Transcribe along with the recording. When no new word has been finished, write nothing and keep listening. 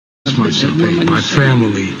myself. My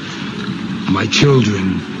family, my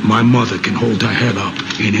children, my mother can hold her head up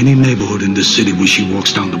in any neighborhood in the city when she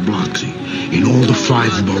walks down the block. See, in all the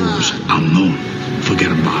 5 boroughs, I'm known.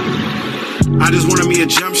 Forget about it. I just wanted me a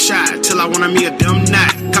jump shot till I wanted me a dumb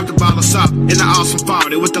knot. Capology in the awesome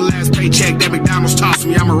fall. It was the last paycheck that McDonald's tossed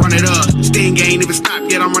me. I'ma run it up. Sting ain't even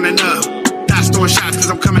stopped yet. I'm running up. Dots throwing shots cause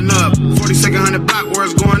I'm coming up. 42nd 100 block where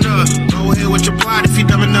it's going up. Go ahead with your plot if you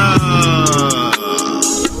dumb enough.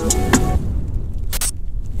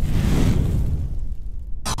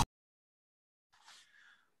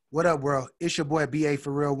 What up, world? It's your boy BA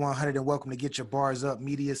for Real 100 and welcome to Get Your Bars Up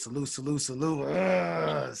Media. Salute, salute,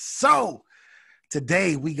 salute. So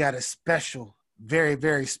today we got a special, very,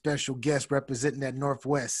 very special guest representing that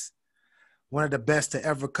Northwest. One of the best to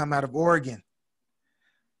ever come out of Oregon.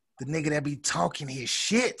 The nigga that be talking his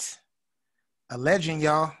shit. A legend,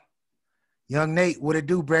 y'all. Young Nate, what it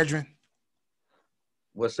do, brethren?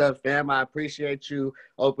 What's up, fam? I appreciate you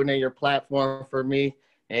opening your platform for me.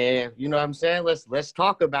 And you know what I'm saying? Let's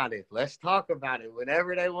talk about it. Let's talk about it.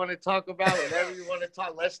 Whatever they want to talk about, whatever you want to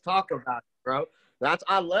talk, let's talk about it, bro.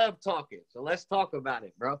 I love talking. So let's talk about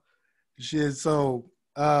it, bro. Shit, so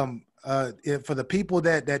for the people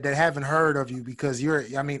that haven't heard of you, because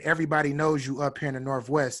everybody knows you up here in the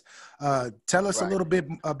Northwest. Tell us a little bit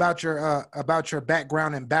about your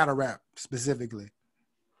background in battle rap specifically.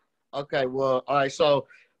 Okay, well, all right. So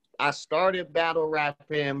I started battle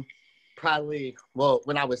rapping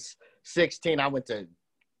when I was 16. I went to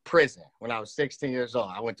prison. When I was 16 years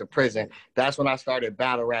old, I went to prison. That's when I started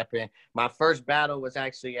battle rapping. My first battle was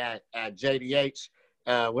actually at JDH.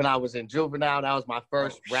 When I was in juvenile, that was my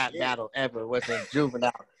first rap battle ever. Was in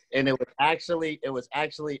juvenile, and it was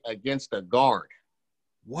actually against a guard.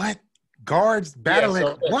 What? Guards battling?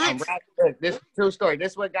 Yeah, what? This is a true story.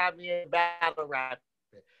 This is what got me in battle rap.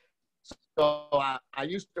 So I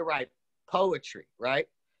used to write poetry, right?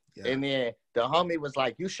 Yeah. And then the homie was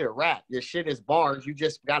like, you should rap. Your shit is bars. You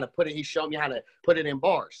just got to put it. He showed me how to put it in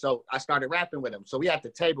bars. So I started rapping with him. So we had the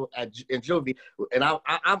table in juvie. And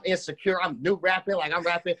I'm insecure. I'm new rapping. Like I'm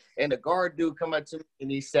rapping. And the guard dude come up to me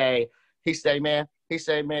and he say, man,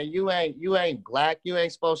 you ain't black. You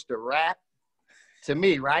ain't supposed to rap to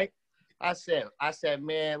me, right? I said,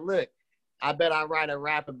 man, look, I bet I write a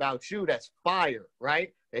rap about you that's fire,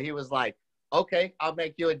 right? And he was like, okay, I'll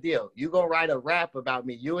make you a deal. You gonna write a rap about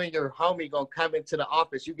me. You and your homie gonna come into the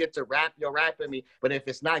office. You get to rap, you'll rap at me. But if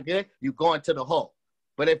it's not good, you go into the hole.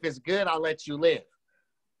 But if it's good, I'll let you live.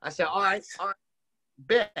 I said, all right,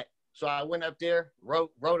 bet. So I went up there,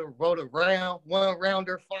 wrote a round, one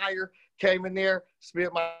rounder fire, came in there,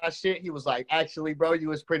 spit my shit. He was like, actually, bro, you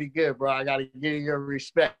was pretty good, bro. I gotta give you your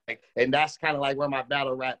respect. And that's kind of like where my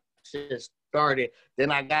battle rap shit started.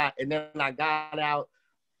 Then I got out.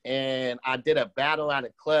 And I did a battle at a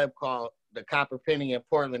club called the Copper Penny in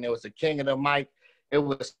Portland. It was the King of the Mic. It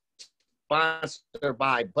was sponsored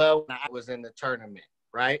by Bo. I was in the tournament,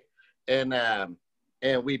 right? And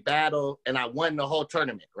we battled, and I won the whole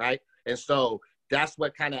tournament, right? And so that's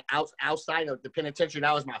what kind of outside of the penitentiary,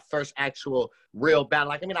 that was my first actual real battle.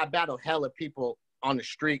 Like, I battled hella people on the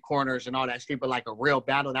street corners and all that shit, but like a real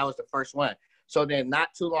battle, that was the first one. So then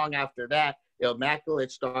not too long after that,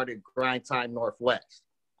 Immaculate started Grind Time Northwest.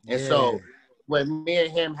 And so when me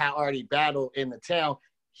and him had already battled in the town,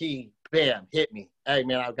 he, bam, hit me. Hey,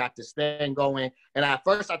 man, I got this thing going. And at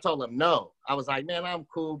first I told him no. I was like, man, I'm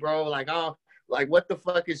cool, bro. Like, what the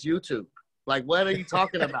fuck is YouTube? Like, what are you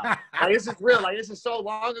talking about? Like, this is real. Like, this is so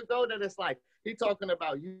long ago that it's like, he talking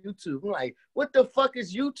about YouTube. I'm like, what the fuck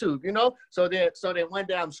is YouTube, you know? So then one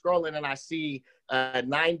day I'm scrolling and I see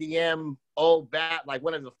 90M old like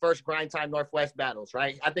one of the first Grind Time Northwest battles,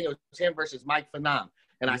 right? I think it was him versus Mike Phenom.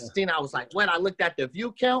 And I was like, when I looked at the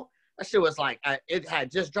view count, that shit was like, it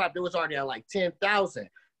had just dropped. It was already at like 10,000.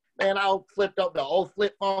 Man, I flipped up the old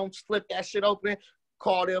flip phones, flipped that shit open,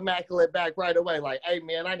 called Immaculate back right away. Like, hey,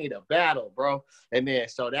 man, I need a battle, bro. And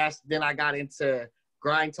then I got into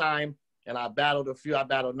Grind Time, and I battled a few. I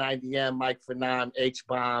battled 90M, Mike Phenom,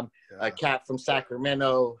 H-Bomb, a cat from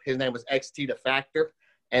Sacramento. His name was XT The Factor.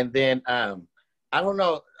 And then, I don't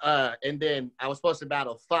know. And then I was supposed to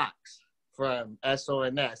battle Fox from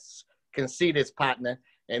SONS, Conceited's partner.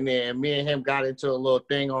 And then me and him got into a little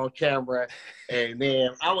thing on camera. And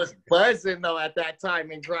then I was buzzing, though, at that time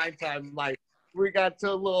in Grind Time. Like, we got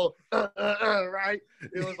to a little, right?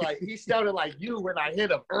 It was like, he sounded like you when I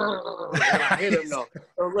hit him. When I hit him, though.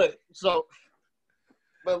 So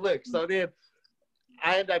then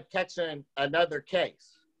I ended up catching another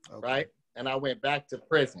case, right? And I went back to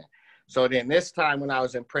prison. So then this time when I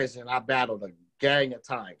was in prison, I battled a gang of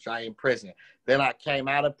times, right, in prison. Then I came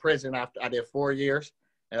out of prison after I did 4 years.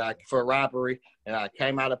 and for robbery, and I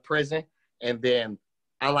came out of prison, and then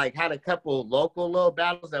I like had a couple local little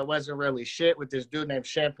battles that wasn't really shit with this dude named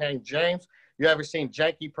Champagne James. You ever seen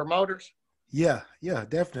Janky Promoters? Yeah,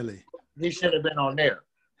 definitely. He should have been on there.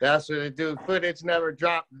 That's what the dude footage never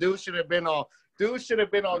dropped. Dude should have been on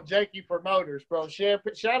Janky Promoters, bro. Shout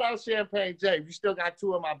out Champagne James. You still got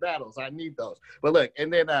 2 of my battles. I need those. But look,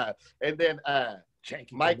 and then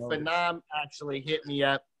Mike Phenom actually hit me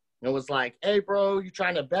up and was like, "Hey, bro, you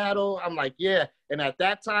trying to battle?" I'm like, "Yeah." And at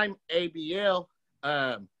that time, ABL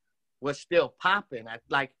was still popping.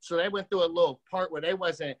 So they went through a little part where they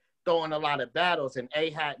wasn't throwing a lot of battles, and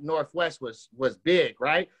A-Hat Northwest was big,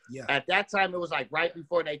 right? Yeah. At that time, it was like right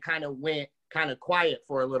before they kind of went kind of quiet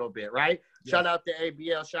for a little bit, right? Yeah. Shout out to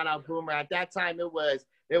ABL, shout out Boomer. At that time, it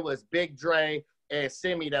was Big Dre and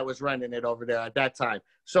Simi that was running it over there at that time.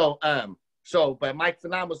 So but Mike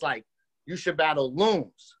Phenom was like, "You should battle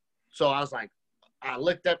Looms." So I was like, I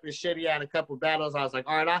looked up his shit. He had a couple battles. I was like,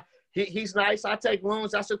 all right, he's nice. I take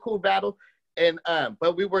Looms. That's a cool battle. And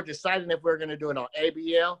but we were deciding if we were gonna do it on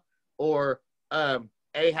ABL or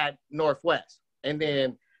A-Hat Northwest. And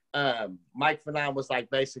then Mike Phenom was like,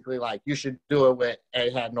 basically like, you should do it with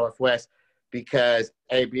A-Hat Northwest because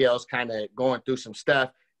ABL's kind of going through some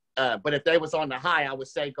stuff. But if they was on the high, I would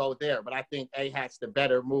say go there. But I think A-Hat's the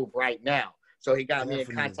better move right now. So he got me in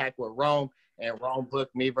contact with Rome, and Rome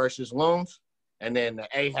booked me versus Looms. And then the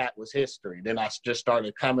A-Hat was history. Then I just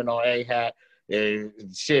started coming on A-Hat. And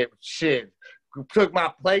shit. Took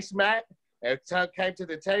my placemat and came to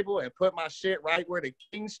the table and put my shit right where the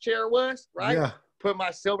king's chair was, right? Yeah. Put my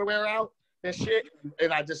silverware out and shit.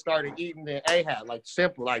 And I just started eating the A-Hat, like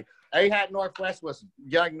simple. Like A-Hat Northwest was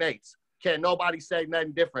Young Nate's. Can't nobody say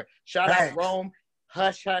nothing different. Shout out Rome.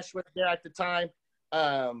 Hush Hush was there at the time.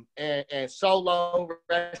 And Solo,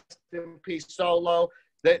 rest in peace, Solo.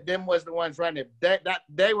 Them was the ones running.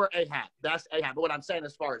 They were A-Hat. That's A-Hat. But what I'm saying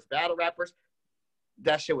as far as battle rappers,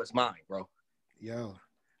 that shit was mine, bro. Yo,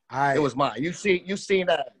 it was mine. You seen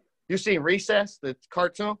Recess, the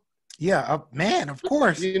cartoon? Yeah, man, of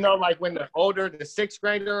course. You know, like when the 6th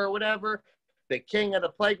grader or whatever, the king of the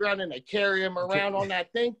playground, and they carry him around on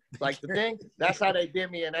that thing, like the thing. That's how they did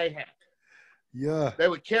me in A-Hat. Yeah. They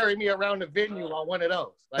would carry me around the venue on one of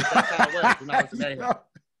those. Like that's how it was when I was in A-Hat.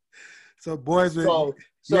 So boys were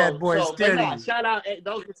shout out.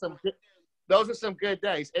 Those are some good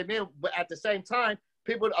days. And then at the same time,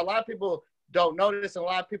 a lot of people don't know this, and a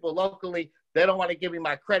lot of people locally, they don't want to give me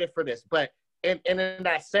my credit for this. But in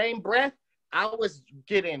that same breath, I was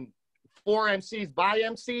getting 4 MCs by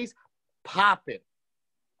MCs popping.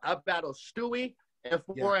 I battled Stewie and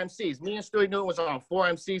 4 MCs. Me and Stewie Newton was on 4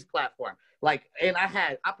 MCs platform. Like, and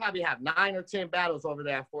I probably have 9 or 10 battles over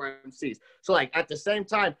there at 4 MCs. So like at the same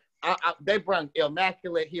time, they brought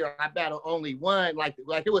Immaculate here. I battled only one. Like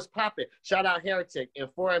it was popping. Shout out Heretic.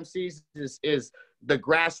 And 4 MCs is the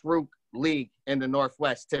grassroots league in the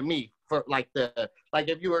Northwest to me. For like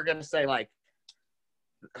if you were gonna say like,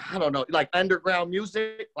 I don't know, like underground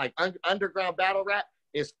music, like underground battle rap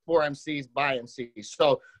is 4 MCs by MCs.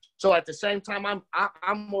 So at the same time,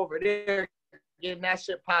 I'm over there getting that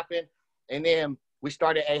shit popping, and then we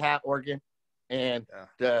started A-Hat Oregon, and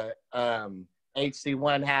the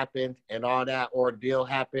HC1 happened, and all that ordeal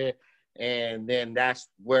happened, and then that's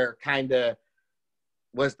where kind of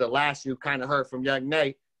was the last you kind of heard from Young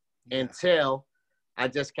Nate until I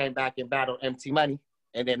just came back and battled MT Money,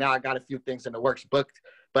 and then now I got a few things in the works booked.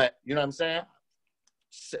 But you know what I'm saying?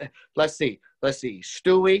 Let's see.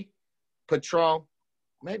 Stewie, Patron,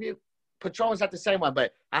 maybe Patron is not the same one,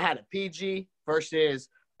 but I had a PG versus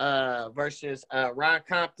Ron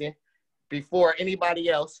Compton before anybody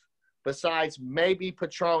else besides maybe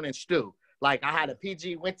Patron and Stu. Like I had a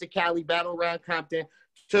PG, went to Cali, battle Ron Compton,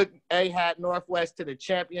 took A-Hat Northwest to the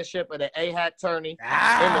championship of the A-Hat tourney.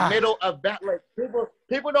 In the middle of battling,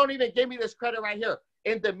 people don't even give me this credit right here.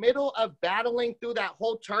 In the middle of battling through that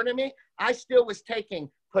whole tournament, I still was taking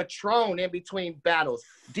Patron in between battles,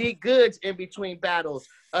 D Goods in between battles.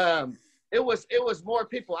 It was more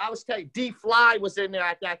people. I was taking D-Fly was in there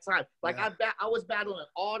at that time. Like I was battling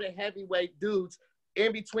all the heavyweight dudes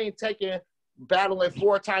in between battling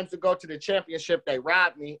 4 times to go to the championship. They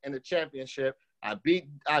robbed me in the championship. I beat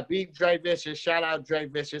Dre Vicious. Shout out Dre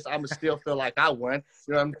Vicious. I'ma still feel like I won.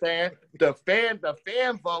 You know what I'm saying? The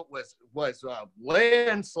fan vote was a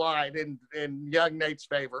landslide in Young Nate's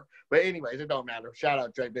favor. But anyways, it don't matter. Shout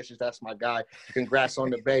out Dre Vicious. That's my guy. Congrats on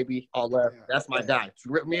the baby. All love. That's my guy.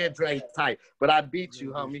 Me and Dre tight. But I beat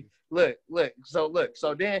you, homie. Look.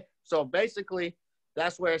 So basically,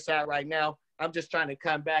 that's where it's at right now. I'm just trying to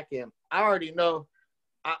come back in. I already know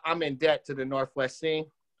I'm in debt to the Northwest scene.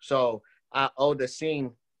 So I owe the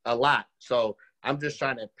scene a lot. So I'm just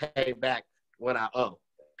trying to pay back what I owe,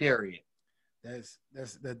 period. That's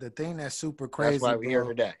the thing that's super crazy. That's why we're here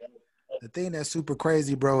today. The thing that's super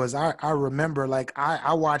crazy, bro, is I remember, like,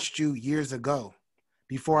 I watched you years ago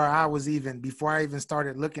before I even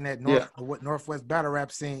started looking at what Northwest battle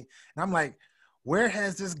rap scene. And I'm like, where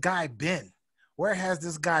has this guy been? Where has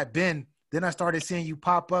this guy been? Then I started seeing you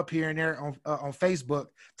pop up here and there on Facebook,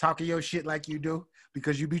 talking your shit like you do,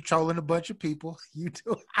 because you be trolling a bunch of people. You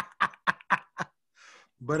do.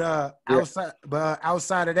 But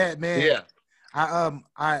outside of that, man,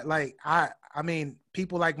 I mean,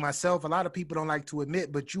 people like myself, a lot of people don't like to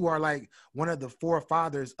admit, but you are like one of the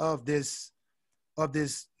forefathers of this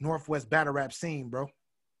Northwest battle rap scene, bro.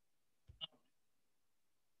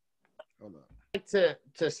 Hold on.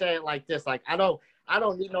 To say it like this, like I don't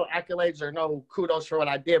need no accolades or no kudos for what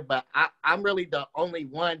I did, but I'm really the only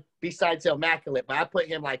one besides Immaculate, but I put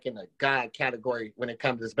him like in the God category when it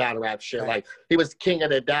comes to this battle rap shit. Right. Like he was king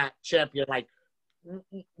of the dot champion. Like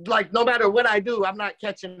no matter what I do, I'm not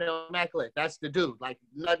catching the Immaculate. That's the dude. Like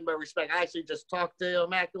nothing but respect. I actually just talked to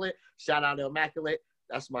Immaculate. Shout out to Immaculate.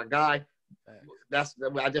 That's my guy. I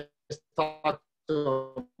just talked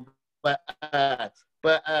to him. But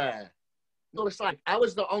it's like I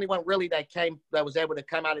was the only one really that was able to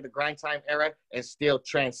come out of the grind time era and still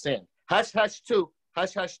transcend. Hush Hush too.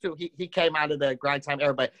 He came out of the grind time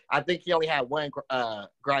era, but I think he only had one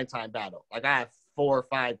grind time battle. Like I have 4 or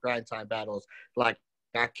 5 grind time battles. Like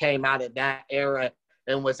I came out of that era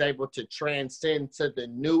and was able to transcend to the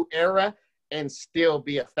new era and still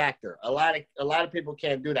be a factor. A lot of people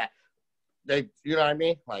can't do that. They, you know what I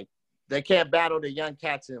mean? Like they can't battle the young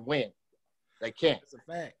cats and win. They can't. That's a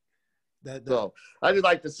fact. So I just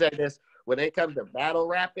like to say this: when it comes to battle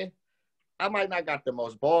rapping, I might not got the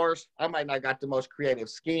most bars, I might not got the most creative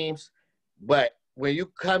schemes, but when you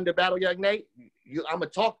come to battle Young Nate, I'm gonna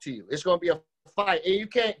talk to you. It's gonna be a fight, and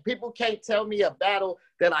people can't tell me a battle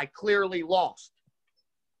that I clearly lost.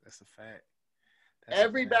 That's a fact.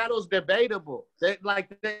 Every battle's debatable. Like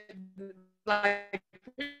people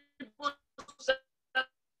say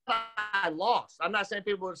I lost. I'm not saying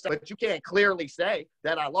people would say, but you can't clearly say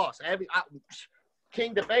that I lost.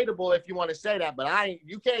 King debatable if you want to say that, but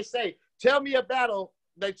you can't say, tell me a battle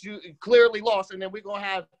that you clearly lost, and then we're going to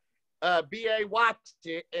have BA watch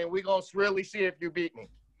it, and we're going to really see if you beat me.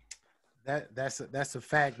 That's a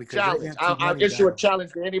fact. Because challenge. I'll issue a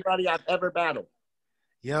challenge to anybody I've ever battled.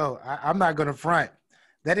 Yo, I'm not going to front.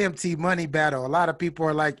 That MT Money battle, a lot of people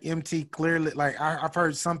are like, MT clearly, like I've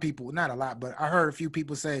heard some people, not a lot, but I heard a few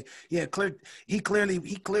people say, yeah, he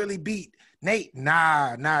clearly beat Nate.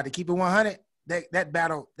 Nah, to keep it 100, that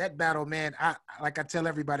battle, man, I tell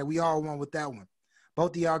everybody, we all won with that one.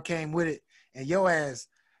 Both of y'all came with it, and your ass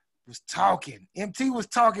was talking. MT was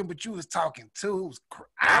talking, but you was talking too. It was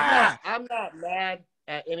I'm not mad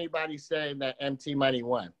at anybody saying that MT Money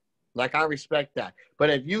won. Like, I respect that. But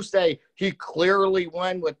if you say he clearly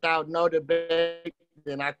won without no debate,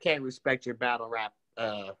 then I can't respect your battle rap,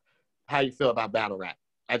 how you feel about battle rap.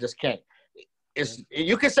 I just can't.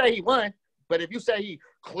 You can say he won, but if you say he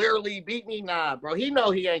clearly beat me, nah, bro. He know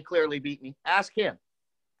he ain't clearly beat me. Ask him.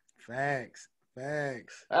 Facts.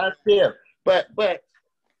 Ask him. But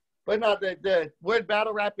no, the where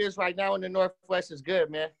battle rap is right now in the Northwest is good,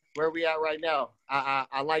 man. Where we at right now?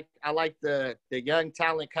 I like the young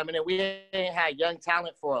talent coming in. We ain't had young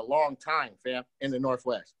talent for a long time, fam, in the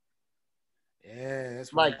Northwest. Yeah,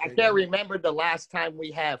 that's like I can't remember the last time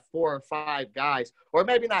we had 4 or 5 guys, or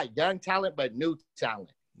maybe not young talent, but new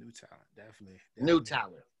talent. New talent, definitely. New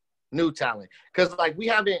talent. Because like we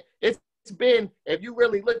haven't. It's been, if you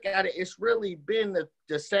really look at it, it's really been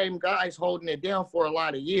the same guys holding it down for a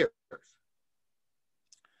lot of years.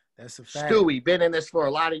 That's a fact. Stewie been in this for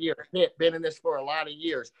a lot of years. Hit been in this for a lot of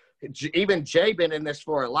years. Even Jay been in this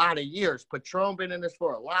for a lot of years. Patron been in this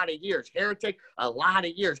for a lot of years. Heretic, a lot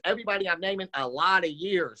of years. Everybody I'm naming, a lot of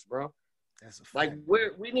years, bro. That's a fact. Like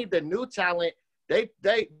we need the new talent. They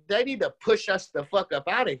need to push us the fuck up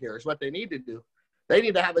out of here. Is what they need to do. They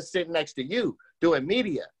need to have us sitting next to you doing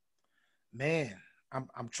media. Man,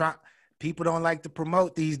 I'm trying. People don't like to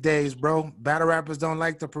promote these days, bro. Battle rappers don't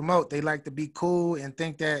like to promote. They like to be cool and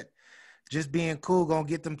think that just being cool gonna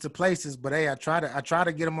get them to places. But hey, I try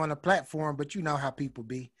to get them on a platform, but you know how people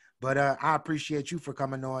be. But I appreciate you for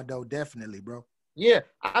coming on, though. Definitely, bro. Yeah,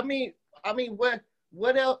 I mean,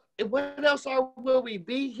 what else will we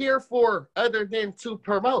be here for other than to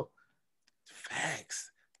promote?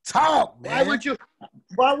 Facts. Talk, man.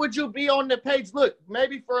 Why would you be on the page? Look,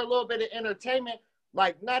 maybe for a little bit of entertainment.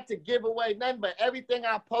 Like, not to give away nothing, but everything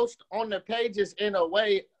I post on the page is in a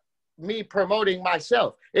way me promoting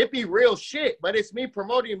myself. It be real shit, but it's me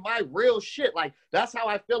promoting my real shit. Like, that's how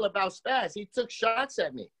I feel about Spaz. He took shots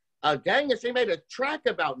at me. A gangster, he made a track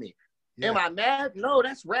about me. Yeah. Am I mad? No,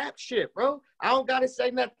 that's rap shit, bro. I don't gotta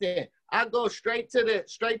say nothing. I go straight to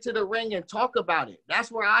the ring and talk about it.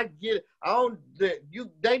 That's where I get. They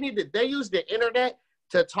use the internet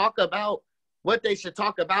to talk about what they should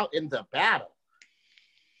talk about in the battle.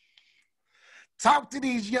 Talk to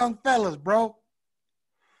these young fellas, bro.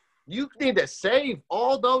 You need to save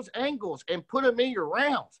all those angles and put them in your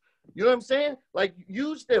rounds. You know what I'm saying? Like,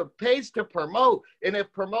 use the page to promote. And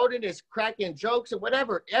if promoting is cracking jokes and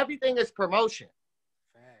whatever, everything is promotion.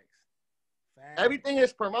 Facts. Everything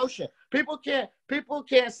is promotion. People can't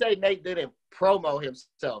say Nate didn't promo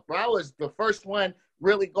himself. Bro, I was the first one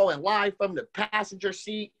really going live from the passenger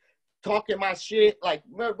seat, talking my shit. Like,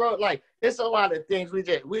 bro, like, it's a lot of things we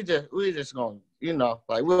just gonna, you know,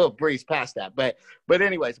 like, we'll breeze past that. But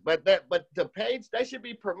anyways, but the page, they should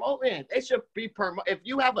be promoting. They should be if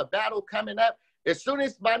you have a battle coming up, as soon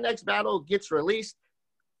as my next battle gets released,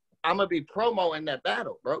 I'm gonna be promoting that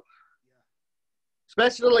battle, bro.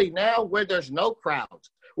 Especially now where there's no crowds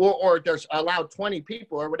or there's allowed 20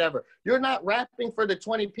 people or whatever. You're not rapping for the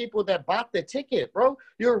 20 people that bought the ticket, bro.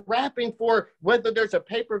 You're rapping for whether there's a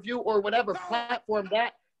pay-per-view or whatever platform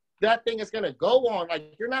that thing is going to go on.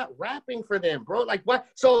 Like, you're not rapping for them, bro. Like, what?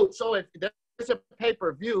 So if there's a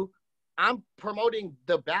pay-per-view, I'm promoting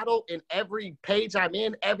the battle in every page I'm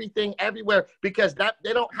in, everything, everywhere, because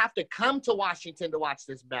they don't have to come to Washington to watch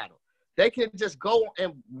this battle. They can just go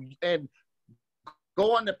and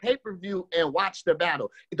go on the pay-per-view and watch the battle.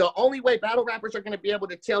 The only way battle rappers are going to be able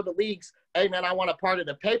to tell the leagues, hey, man, I want a part of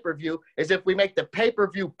the pay-per-view, is if we make the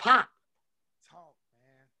pay-per-view pop. Talk,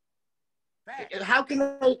 man.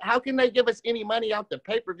 How can they give us any money out the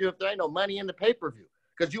pay-per-view if there ain't no money in the pay-per-view?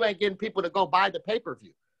 Because you ain't getting people to go buy the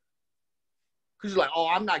pay-per-view. Because you're like, oh,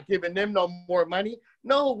 I'm not giving them no more money.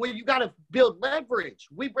 No, well, you got to build leverage.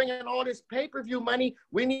 We bring in all this pay-per-view money.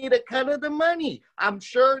 We need a cut of the money. I'm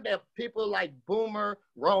sure that people like Boomer,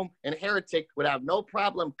 Rome, and Heretic would have no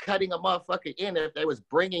problem cutting a motherfucker in if they was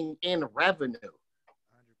bringing in revenue. 100%.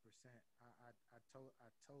 I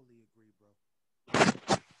totally agree,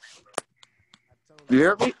 bro. You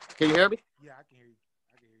hear me? Can you hear me? Yeah, I can hear you.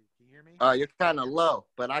 Can you hear me? You're kind of low,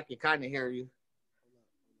 but I can kind of hear you.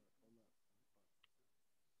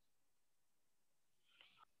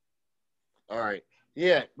 All right.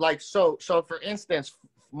 Yeah, like, so for instance,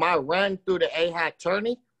 my run through the AHAT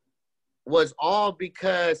tourney was all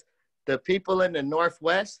because the people in the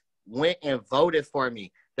Northwest went and voted for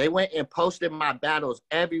me. They went and posted my battles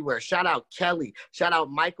everywhere. Shout out Kelly. Shout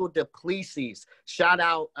out Michael DePlesis. Shout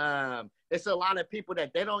out, it's a lot of people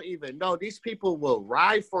that they don't even know. These people will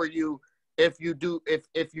ride for you if you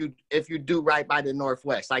do right by the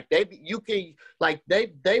Northwest. Like, they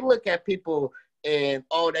look at people and,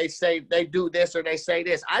 oh, they say they do this or they say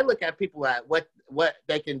this. I look at people at what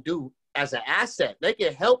they can do as an asset. They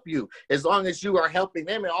can help you as long as you are helping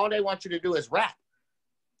them, and all they want you to do is rap.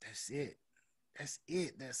 That's it.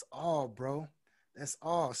 That's all, bro. That's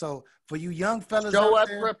all. So for you young fellas show out up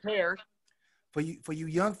there, prepared. For you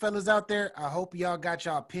young fellas out there, I hope y'all got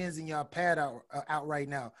y'all pens and y'all pad out right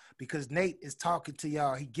now, because Nate is talking to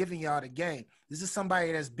y'all. He giving y'all the game. This is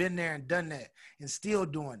somebody that's been there and done that and still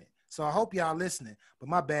doing it. So I hope y'all listening. But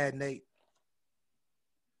my bad, Nate.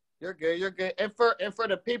 You're good. And for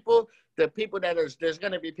the people that there's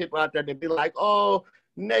gonna be people out there that be like, oh,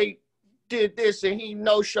 Nate did this and he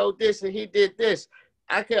no-showed this and he did this.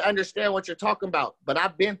 I can understand what you're talking about, but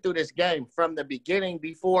I've been through this game from the beginning,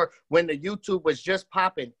 before when the YouTube was just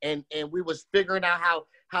popping and we was figuring out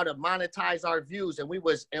how to monetize our views, and we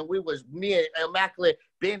was me and Immaculate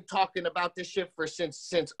been talking about this shit for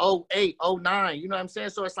since 08, 09. You know what I'm saying?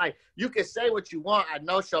 So it's like, you can say what you want at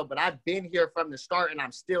No Show, but I've been here from the start and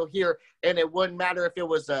I'm still here. And it wouldn't matter if it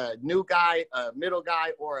was a new guy, a middle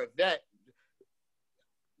guy, or a vet.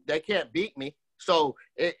 They can't beat me. So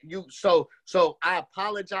I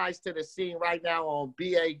apologize to the scene right now on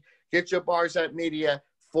BA GetYaBarzUp Media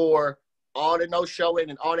for all the no showing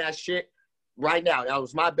and all that shit. Right now, that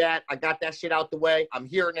was my bad. I got that shit out the way. I'm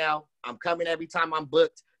here now. I'm coming every time I'm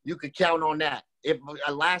booked. You could count on that. If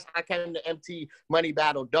last I came to MT Money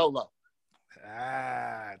Battle Dolo.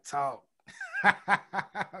 Talk.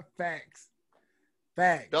 Facts.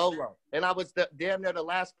 Dolo. And I was damn near the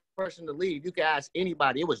last person to leave. You can ask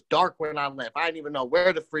anybody. It was dark when I left. I didn't even know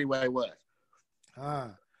where the freeway was.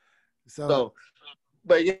 So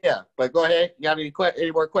but yeah, but go ahead. You got any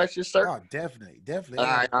more questions, sir? Oh, definitely.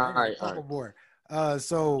 All right. Couple more.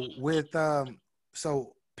 So with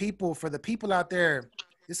so people, for the people out there,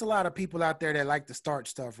 it's a lot of people out there that like to start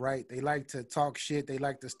stuff, right? They like to talk shit. They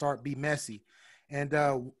like to be messy. And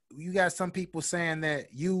you got some people saying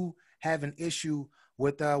that you have an issue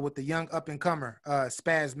with the young up-and-comer,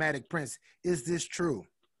 Spasmatic Prince. Is this true?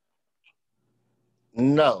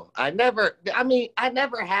 No, I never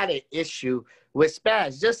had an issue with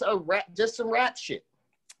Spaz. Just some rap shit.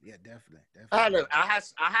 Yeah, definitely. I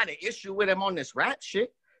had an issue with him on this rap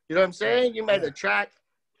shit. You know what I'm saying? You made a track.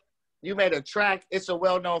 It's a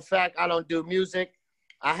well-known fact. I don't do music.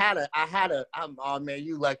 Oh man,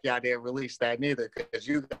 you lucky I didn't release that neither, because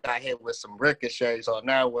you got hit with some ricochets on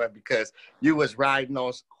that one, because you was riding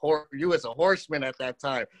on you was a horseman at that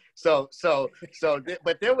time. But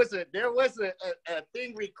there was a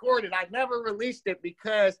thing recorded. I never released it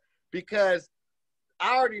because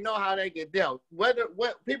I already know how they get dealt. What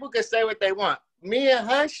people can say what they want. Me and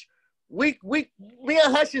Hush, me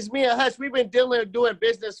and Hush is me and Hush. We've been doing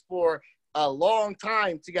business for a long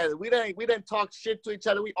time together. We didn't talk shit to each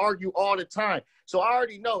other. We argue all the time. So I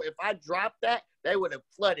already know if I dropped that, they would have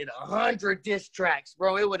flooded 100 diss tracks,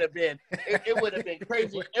 bro. It would have been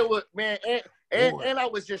crazy. It would, man, and I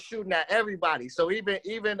was just shooting at everybody. So even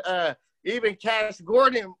Cash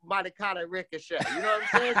Gordon might have caught a ricochet. You know what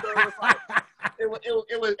I'm saying? So it was like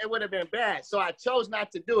it would have been bad. So I chose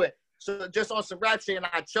not to do it. So just on some rap shit, and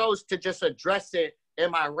I chose to just address it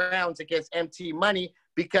in my rounds against MT Money,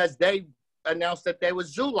 because they announced that they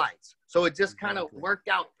was Zoo Lights. So it just kind of worked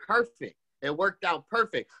out perfect. It worked out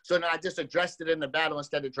perfect. So then I just addressed it in the battle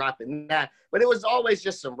instead of dropping that. But it was always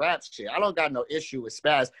just some rap shit. I don't got no issue with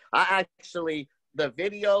Spaz. The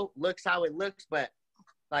video looks how it looks, but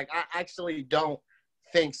like I actually don't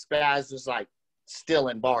think Spaz is like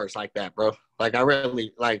stealing bars like that, bro. Like I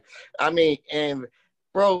really and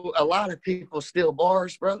bro, a lot of people steal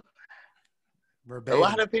bars, bro. Verbatim. A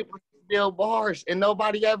lot of people steal bars and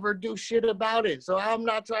nobody ever do shit about it. So I'm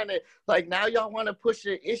not trying to, like, now y'all want to push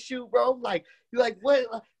an issue, bro. Like, you're like, what?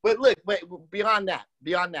 But look, beyond that,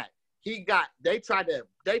 they try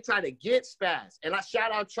to get Spaz. And I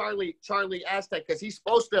shout out Charlie Aztec, because he's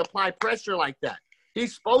supposed to apply pressure like that.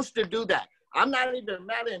 He's supposed to do that. I'm not even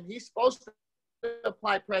mad at him. He's supposed to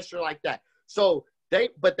apply pressure like that. So they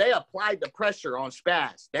applied the pressure on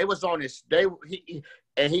Spaz. They was on his,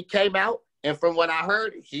 he came out. And from what I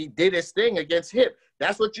heard, he did his thing against Hip.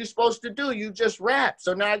 That's what you're supposed to do. You just rap.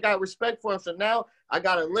 So now I got respect for him. So now I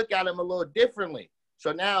got to look at him a little differently.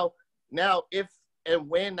 So now if and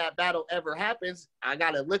when that battle ever happens, I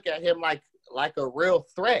got to look at him like a real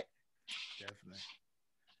threat.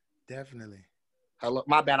 Definitely. Hello,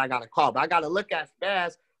 my bad, I got a call. But I got to look at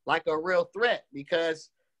Spaz like a real threat, because,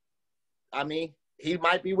 I mean, he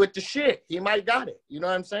might be with the shit. He might got it. You know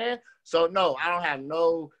what I'm saying? So, no, I don't have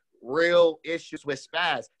no real issues with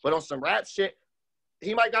Spaz, but on some rap shit,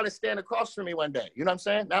 he might gotta stand across from me one day. You know what I'm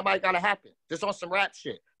saying? That might gotta happen, just on some rap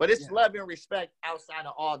shit. But it's love and respect outside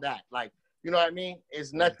of all that. Like, you know what I mean?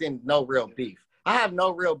 It's nothing, no real beef. I have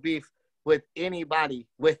no real beef with anybody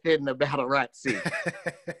within the battle rap scene.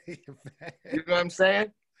 You know what I'm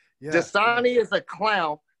saying? Yeah. Dasani is a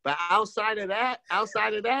clown, but outside of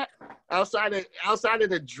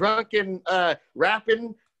the drunken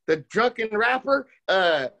rapping, the drunken rapper,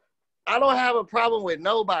 I don't have a problem with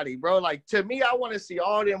nobody, bro. Like, to me, I want to see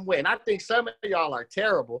all them win. I think some of y'all are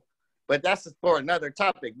terrible, but that's for another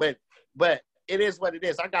topic. But it is what it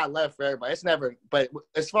is. I got love for everybody. It's never, but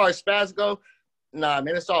as far as Spaz go, nah,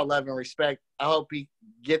 man, it's all love and respect. I hope he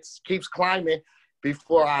keeps climbing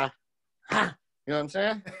before you know what I'm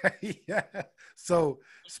saying? Yeah. So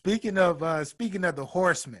speaking of the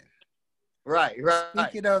horsemen. Right.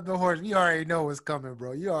 Speaking of the horse, you already know what's coming,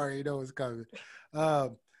 bro. You already know what's coming.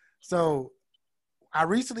 So I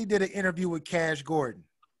recently did an interview with Cash Gordon,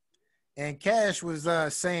 and Cash was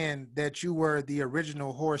saying that you were the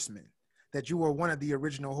original horseman, that you were one of the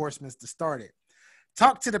original horsemen to start it.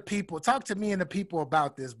 Talk to the people, talk to me and the people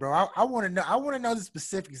about this, bro. I want to know the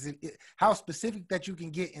specifics, how specific that you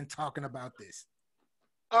can get in talking about this.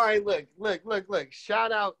 All right, look.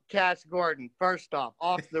 Shout out Cash Gordon, first off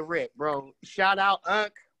the rip, bro. Shout out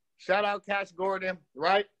Unc. Shout out Cash Gordon,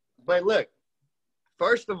 right? But look,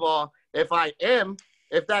 first of all, if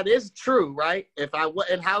that is true, right?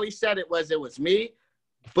 And how he said it was me,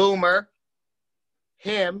 Boomer,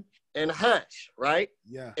 him, and Hush, right?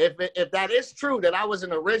 Yeah. If that is true, that I was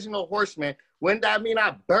an original horseman, wouldn't that mean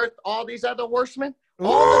I birthed all these other horsemen?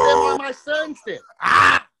 All of them are my sons then.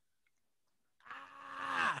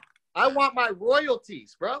 I want my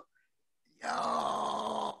royalties, bro.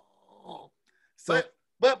 Yo. But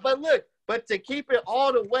look, but to keep it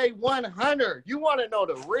all the way 100, you want to know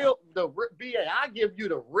the BA, I give you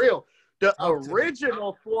the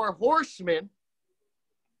original four horsemen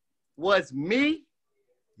was me,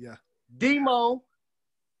 Yeah. Demo,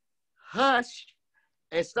 Hush,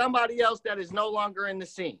 and somebody else that is no longer in the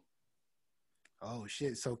scene. Oh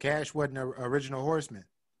shit! So Cash wasn't an original Horseman.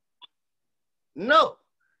 No,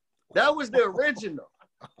 that was the original.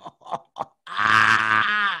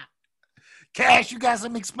 Cash, you got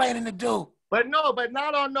some explaining to do. But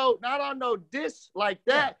not on no diss like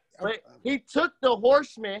that. Yeah. But he took the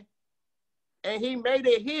Horseman and he made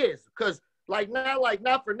it his. Cause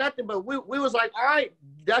not for nothing, but we was like, all right,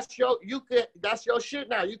 that's your shit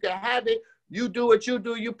now. You can have it. You do what you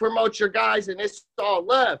do. You promote your guys, and it's all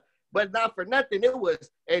love. But not for nothing, it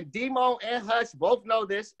was. And Demo and Hush both know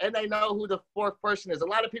this, and they know who the fourth person is. A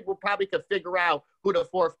lot of people probably could figure out who the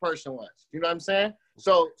fourth person was. You know what I'm saying?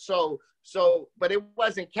 So, but it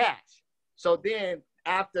wasn't Cash. So then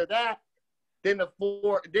after that, then the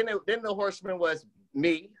Horseman was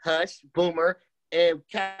me, Hush, Boomer, and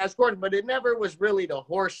Cash Gordon. But it never was really the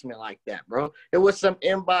Horseman like that, bro. It was some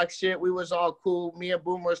inbox shit. We was all cool. Me and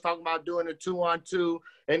Boomer was talking about doing a 2-on-2,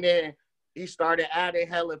 and then he started adding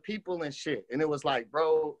hella people and shit. And it was like,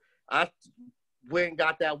 bro, I went and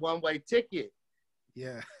got that one-way ticket.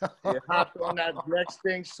 Yeah. You hopped on that next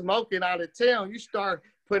thing smoking out of town. You start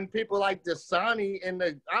putting people like Dasani in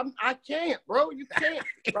the I can't, bro. You can't.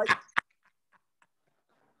 Like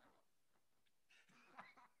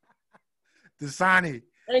Dasani.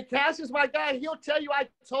 And Cash is my guy. He'll tell you I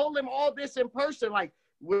told him all this in person. Like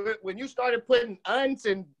when you started putting Uns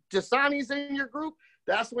and Dasanis in your group,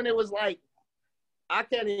 that's when it was like, I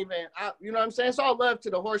can't even, you know what I'm saying? It's all love to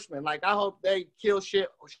the Horsemen. Like, I hope they kill shit.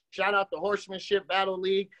 Shout out the Horsemanship Battle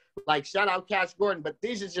League. Like, shout out Cash Gordon. But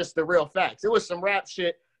these are just the real facts. It was some rap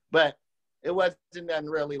shit, but it wasn't nothing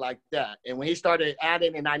really like that. And when he started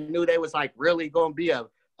adding, and I knew they was, like, really going to be a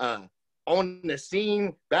on the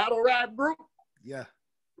scene battle rap group. Yeah.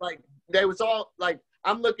 Like, they was all, like,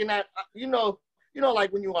 I'm looking at, you know,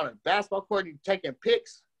 like when you on a basketball court, you taking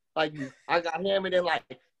pics. Like, I got him, and then, like,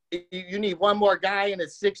 you need one more guy and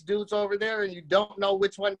it's 6 dudes over there, and you don't know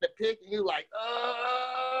which one to pick, and you like,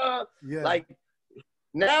 yeah. Like,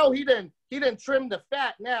 now he done trimmed the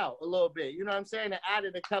fat now a little bit. You know what I'm saying? And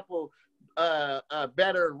added a couple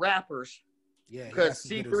better rappers. Yeah. Because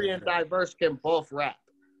C3 and Diverse can both rap.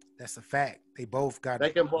 That's a fact. They both got. They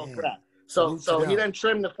can both rap. So he done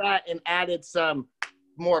trimmed the fat and added some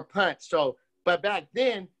more punch. So, but back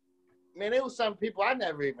then, man, it was some people I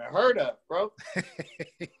never even heard of, bro.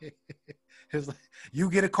 It's like,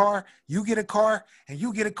 you get a car, and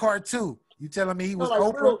you get a car too. You telling me he was like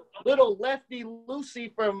Oprah? Little Lefty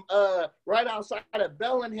Lucy from right outside of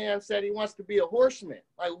Bellingham said he wants to be a Horseman.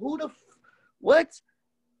 Like, who the what?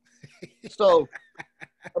 So,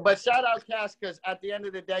 but shout out Cash, because at the end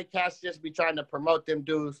of the day, Cash just be trying to promote them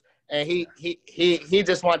dudes, and he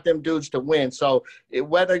just want them dudes to win. So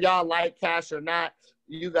whether y'all like Cash or not,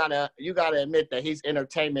 you gotta admit that he's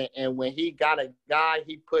entertainment, and when he got a guy,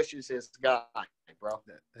 he pushes his guy, bro.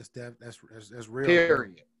 That's real.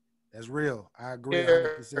 Period. Bro. That's real. I agree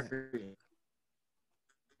 100%.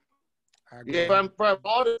 I agree. Yeah, from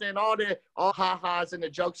all this and all ha-has and the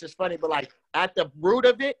jokes is funny, but like at the root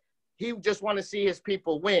of it, he just want to see his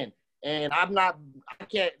people win. And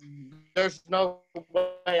there's no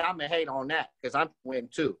way I'm gonna hate on that, because I'm win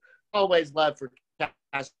too. Always love for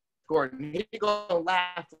Cash Gordon. He gonna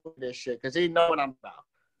laugh at this shit because he know what I'm about.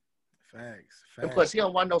 Facts. And plus, he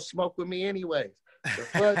don't want no smoke with me anyways.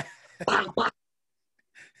 The fuck?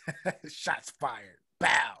 Shots fired.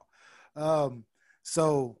 Bow.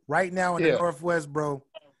 So right now in the Northwest, bro,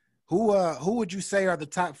 who would you say are the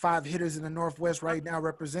top 5 hitters in the Northwest right now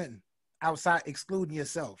representing, outside excluding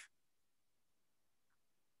yourself?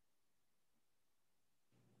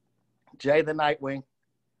 Jay the Nightwing,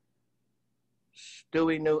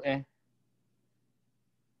 Stewie Newton,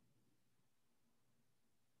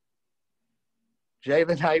 Jay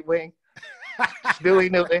the Nightwing,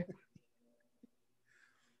 Stewie Newton,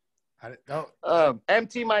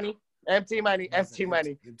 MT Money.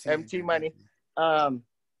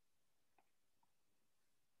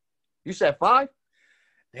 You said 5?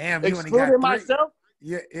 Damn, you excluding only got 3. Myself?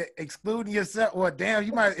 Yeah, excluding yourself. Well, damn,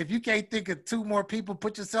 you might, if you can't think of 2 more people,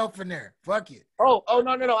 put yourself in there. Fuck it. Oh,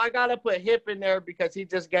 no. I gotta put Hip in there because he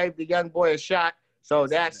just gave the young boy a shot. So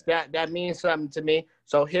that means something to me.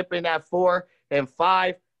 So Hip in at 4, and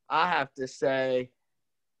 5, I have to say,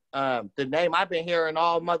 the name I've been hearing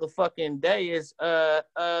all motherfucking day is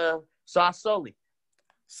Sauce Sully.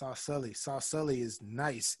 Sauce Sully is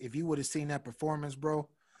nice. If you would have seen that performance, bro,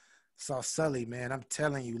 Sauce Sully, man, I'm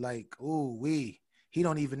telling you, like, ooh wee. He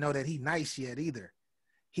don't even know that he nice yet either.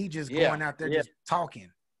 He just going out there just talking.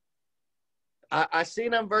 I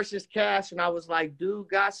seen him versus Cash, and I was like, dude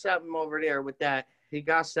got something over there with that. He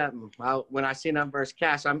got something. When I seen him versus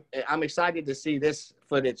Cash, I'm excited to see this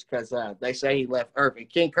footage because they say he left Earth. And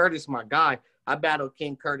King Curtis, my guy, I battled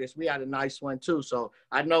King Curtis. We had a nice one too, so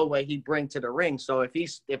I know what he bring to the ring. So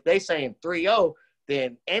if they saying 3-0,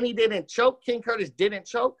 then and he didn't choke. King Curtis didn't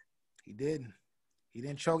choke. He didn't. He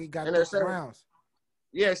didn't choke. He got 3 rounds.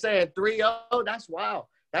 Yeah, saying 3-0. That's wow.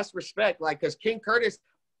 That's respect. Like, cause King Curtis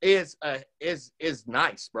is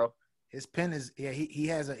nice, bro. His pen is he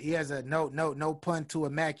has a no pun to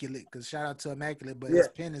immaculate, because shout out to immaculate, but his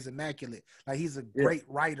pen is immaculate. Like, he's a great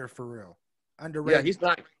writer for real. Underrated. Yeah, he's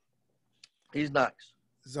nice. He's nice.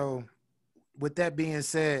 So with that being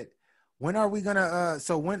said, when are we gonna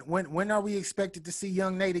when are we expected to see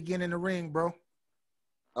Young Nate again in the ring, bro?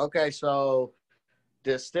 Okay, so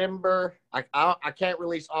December, I can't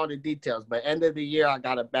release all the details, but end of the year I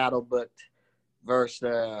got a battle booked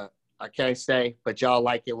versus I can't say, but y'all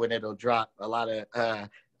like it when it'll drop. A lot of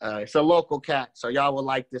it's a local cat, so y'all will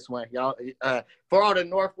like this one. Y'all for all the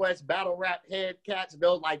Northwest battle rap head cats,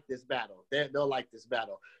 they'll like this battle. They'll like this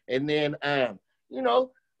battle. And then you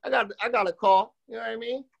know, I got a call, you know what I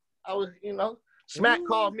mean? I was, you know, Smack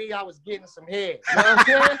called me, I was getting some head. You know what I'm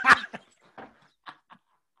saying?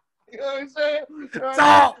 You know what I'm saying?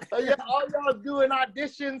 Yeah, all y'all doing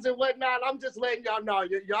auditions and whatnot. I'm just letting y'all know.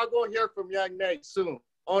 Y'all gonna hear from Young Nate soon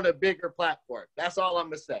on a bigger platform. That's all I'm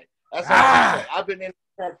gonna say. That's all I'm gonna say. I've been in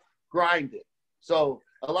there grinding. So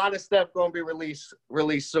a lot of stuff gonna be released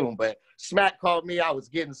soon. But Smack called me, I was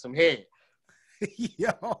getting some head.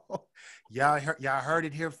 Yo, y'all heard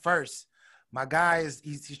it here first. My guy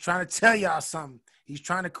he's trying to tell y'all something. He's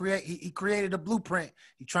trying to create. He created a blueprint.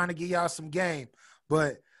 He's trying to give y'all some game.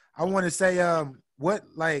 But I want to say,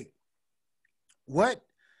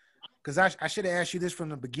 because I should have asked you this from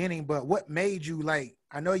the beginning, but what made you, like,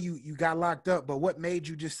 I know you got locked up, but what made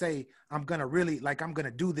you just say, I'm going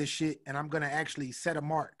to do this shit and I'm going to actually set a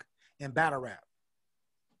mark in battle rap?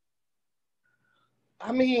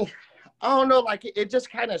 I mean, I don't know, like, it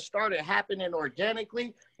just kind of started happening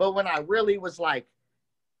organically, but when I really was like,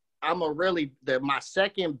 my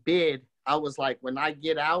second bid, I was like, when I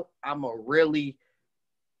get out, I'm going to really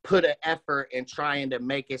put an effort in trying to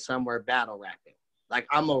make it somewhere battle rapping. Like,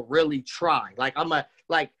 I'm going to really try. Like,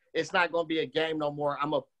 it's not going to be a game no more.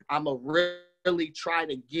 I'm going really try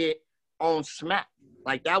to get on Smack.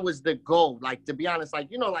 Like, that was the goal. Like, to be honest, like,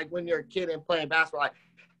 you know, like when you're a kid and playing basketball, like,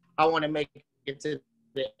 I want to make it to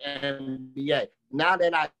the NBA. Now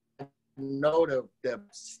that I know the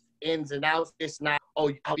ins and outs, it's not,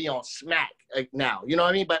 oh, I'll be on Smack now. You know what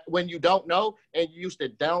I mean? But when you don't know and you used to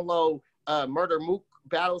download Murder Mook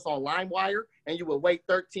battles on LimeWire, and you would wait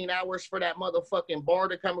 13 hours for that motherfucking bar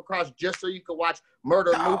to come across just so you could watch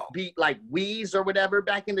Murder Mook beat like Weeze or whatever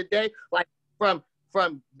back in the day. Like, from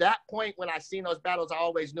that point when I seen those battles, I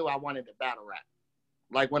always knew I wanted to battle rap.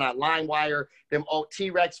 Like when I LimeWire them old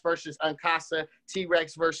T-Rex versus Uncasa,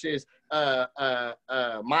 T-Rex versus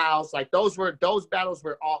Miles, like those battles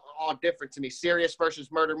were all different to me. Serious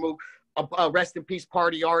versus Murder Mook, Rest in Peace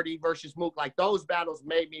Party Artie versus Mook, like those battles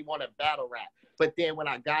made me want to battle rap. But then when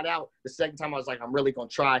I got out, the second time I was like, I'm really gonna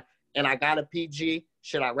try, and I got a PG.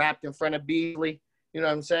 Shit, I rapped in front of Beasley. You know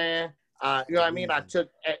what I'm saying? You know what I mean? I took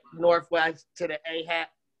Northwest to the A-Hat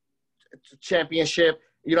championship.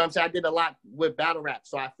 You know what I'm saying? I did a lot with battle rap,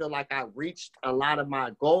 so I feel like I reached a lot of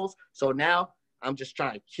my goals. So now I'm just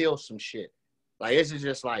trying to kill some shit. Like, this is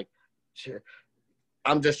just like, shit.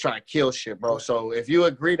 I'm just trying to kill shit, bro. So if you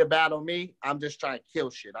agree to battle me, I'm just trying to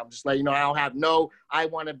kill shit. I'm just letting you know, I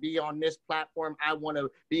want to be on this platform. I want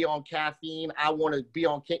to be on Caffeine. I want to be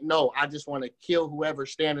on King. No, I just want to kill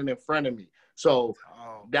whoever's standing in front of me. So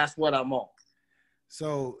that's what I'm on.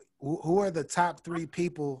 So who are the top 3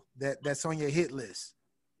 people that's on your hit list,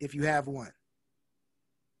 if you have one?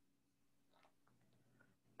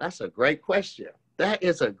 That's a great question. That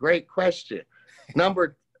is a great question.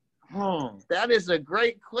 That is a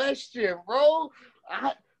great question, bro.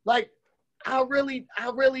 I really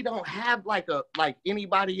don't have like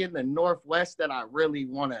anybody in the Northwest that I really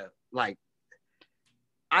want to like.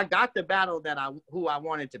 I got the battle who I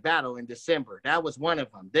wanted to battle in December. That was one of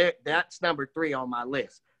them. That's number 3 on my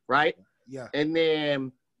list, right? Yeah. And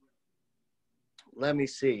then let me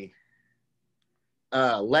see.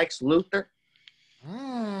 Lex Luthor.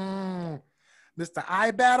 Mr.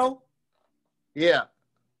 I Battle? Yeah.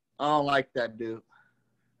 I don't like that dude.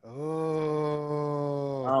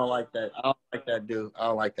 Oh. I don't like that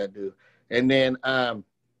dude. And then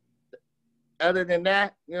other than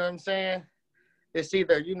that, you know what I'm saying? It's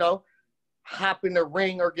either, you know, hop in the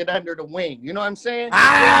ring or get under the wing. You know what I'm saying?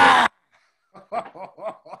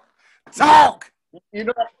 Talk. You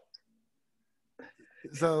know.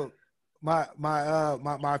 So my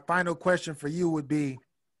final question for you would be,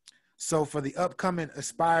 so for the upcoming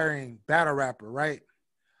aspiring battle rapper, right?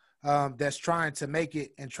 That's trying to make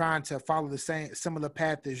it and trying to follow the similar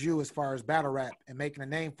path as you as far as battle rap and making a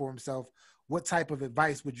name for himself, what type of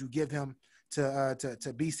advice would you give him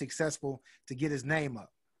to be successful, to get his name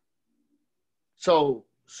up? So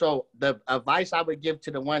the advice I would give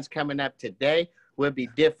to the ones coming up today would be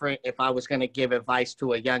different if I was going to give advice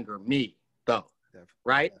to a younger me, though,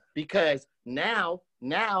 right? Because now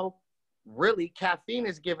really caffeine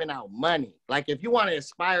is giving out money. Like if you want to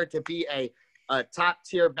aspire to be a top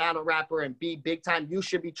tier battle rapper and be big time, you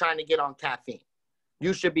should be trying to get on caffeine.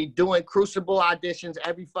 You should be doing Crucible auditions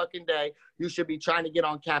every fucking day. You should be trying to get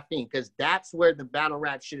on caffeine because that's where the battle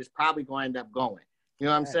rap shit is probably going to end up going. You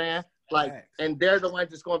know what I'm saying? Like, and they're the ones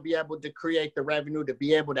that's going to be able to create the revenue to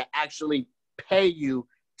be able to actually pay you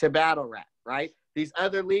to battle rap, right? These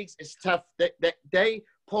other leagues, it's tough. They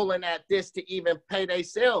pulling at this to even pay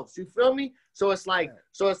themselves. You feel me? So it's like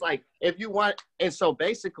if you want, and so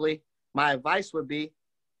basically my advice would be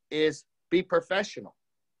is be professional.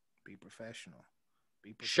 Be professional.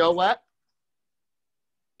 Show up.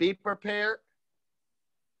 Be prepared.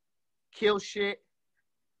 Kill shit.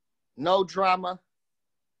 No drama.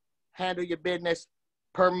 Handle your business.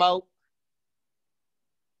 Promote.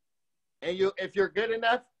 And if you're good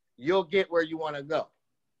enough, you'll get where you want to go.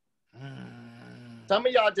 Some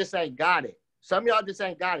of y'all just ain't got it. Some of y'all just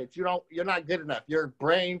ain't got it. You're not good enough. Your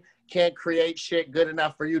brain can't create shit good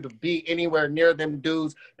enough for you to be anywhere near them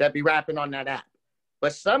dudes that be rapping on that app.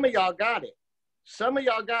 But some of y'all got it. Some of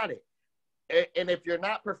y'all got it. And if you're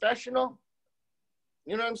not professional,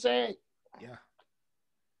 you know what I'm saying? Yeah.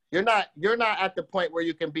 You're not at the point where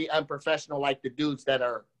you can be unprofessional like the dudes that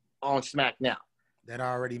are on Smack now. That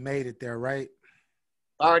already made it there, right?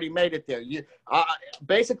 Already made it there. You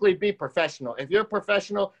basically be professional. If you're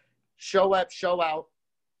professional, show up, show out,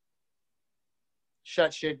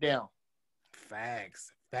 shut shit down.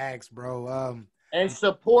 Facts, bro. And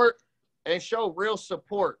support and show real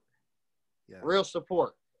support. Yeah. Real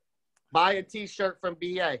support. Buy a t-shirt from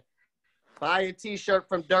BA. Buy a t-shirt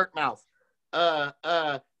from Dirtmouth.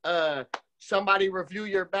 Somebody review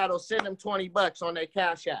your battle. Send them $20 on their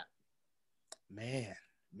Cashapp. Man,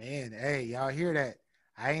 hey, y'all hear that?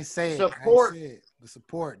 I ain't say it. Support. The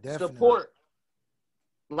support, definitely. Support.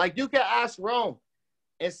 Like you can ask Rome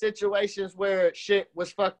in situations where shit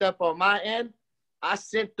was fucked up on my end. I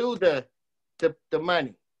sent through the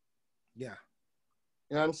money. Yeah.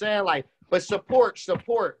 You know what I'm saying? Like, but support.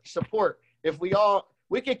 If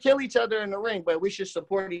we could kill each other in the ring, but we should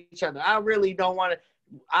support each other. I really don't want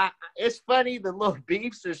to. It's funny. The little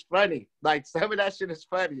beefs is funny. Like some of that shit is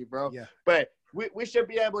funny, bro. Yeah. But we should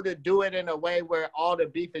be able to do it in a way where all the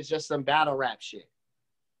beef is just some battle rap shit.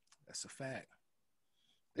 That's a fact.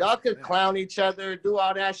 Y'all could clown each other, do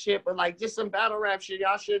all that shit, but like just some battle rap shit,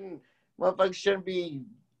 motherfuckers shouldn't be.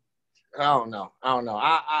 I don't know.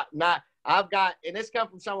 I've got, and this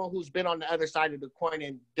comes from someone who's been on the other side of the coin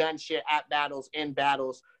and done shit at battles, in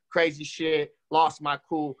battles, crazy shit, lost my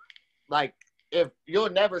cool. Like, if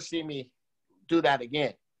you'll never see me do that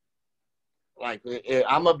again. Like,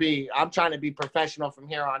 I'm trying to be professional from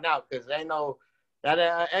here on out because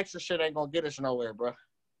that extra shit ain't gonna get us nowhere, bro.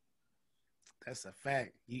 That's a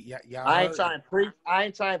fact. I ain't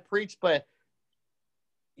trying to preach, but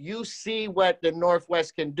you see what the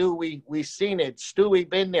Northwest can do. We seen it. Stewie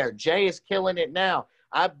been there. Jay is killing it now.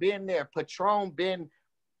 I've been there. Patron been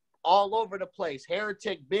all over the place.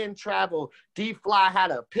 Heretic been traveled. D-Fly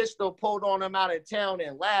had a pistol pulled on him out of town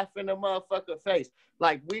and laugh in the motherfucker face.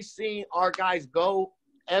 Like, we seen our guys go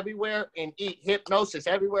everywhere and eat. Hypnosis.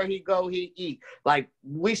 Everywhere he go, he eat. Like,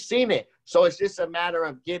 we seen it. So it's just a matter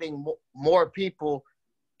of getting more people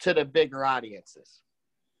to the bigger audiences.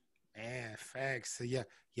 Man, facts. So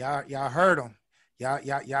y'all heard him.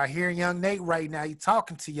 Y'all hearing Young Nate right now. He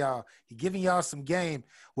talking to y'all. He giving y'all some game.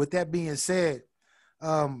 With that being said,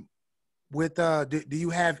 do you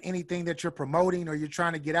have anything that you're promoting or you're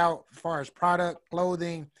trying to get out as far as product,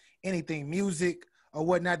 clothing, anything, music or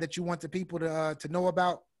whatnot that you want the people to know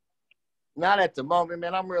about? Not at the moment,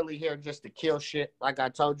 man. I'm really here just to kill shit, like I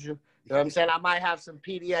told you. You know what I'm saying? I might have some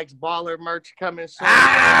PDX baller merch coming soon.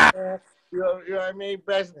 You know what I mean?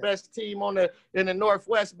 Best team in the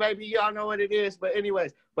Northwest, baby. Y'all know what it is. But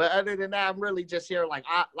anyways, other than that, I'm really just here. Like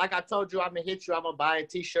I told you, I'm gonna hit you. I'm gonna buy a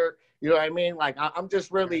t-shirt. You know what I mean? Like I'm just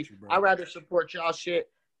really, I'd rather support y'all shit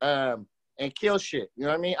and kill shit. You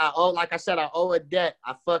know what I mean? I owe a debt.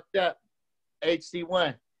 I fucked up.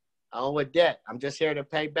 HC1. I owe a debt. I'm just here to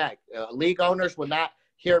pay back. League owners will not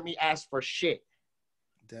hear me ask for shit.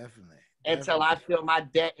 Definitely. Until I feel my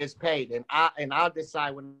debt is paid, and I'll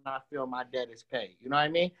decide when I feel my debt is paid. You know what I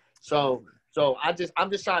mean? So I'm just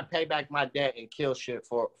trying to pay back my debt and kill shit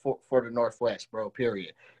for the Northwest, bro.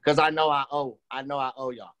 Period. Because I know I owe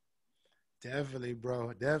y'all. Definitely,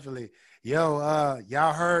 bro. Definitely. Yo,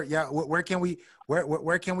 y'all heard? Where can we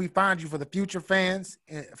find you for the future fans?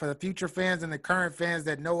 For the future fans and the current fans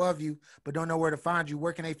that know of you but don't know where to find you,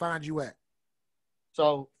 where can they find you at?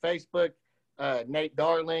 So Facebook, Nate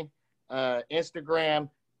Darling, Instagram,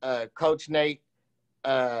 Coach Nate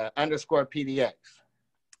 _PDX.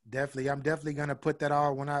 Definitely. I'm definitely gonna put that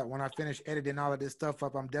all when I finish editing all of this stuff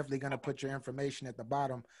up. I'm definitely gonna put your information at the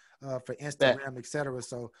bottom for Instagram, etc.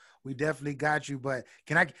 So we definitely got you. But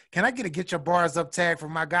can I get your bars up tag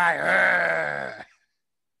from my guy?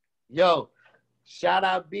 Yo, shout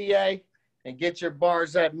out BA and get your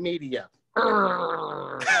bars up media.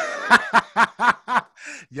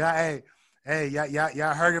 Yeah, hey,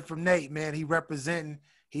 y'all heard it from Nate, man. He representing.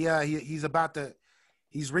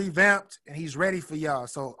 He's revamped and he's ready for y'all.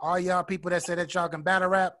 So all y'all people that say that y'all can battle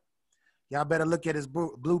rap, y'all better look at his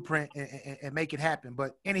blueprint and make it happen.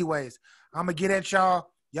 But anyways, I'm gonna get at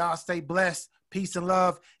y'all. Y'all stay blessed, peace and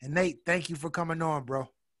love. And Nate, thank you for coming on, bro.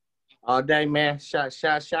 All day, man. Shout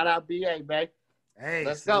out BA, babe. Hey,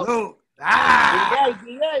 let's salute. go. BA.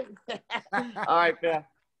 All right, man.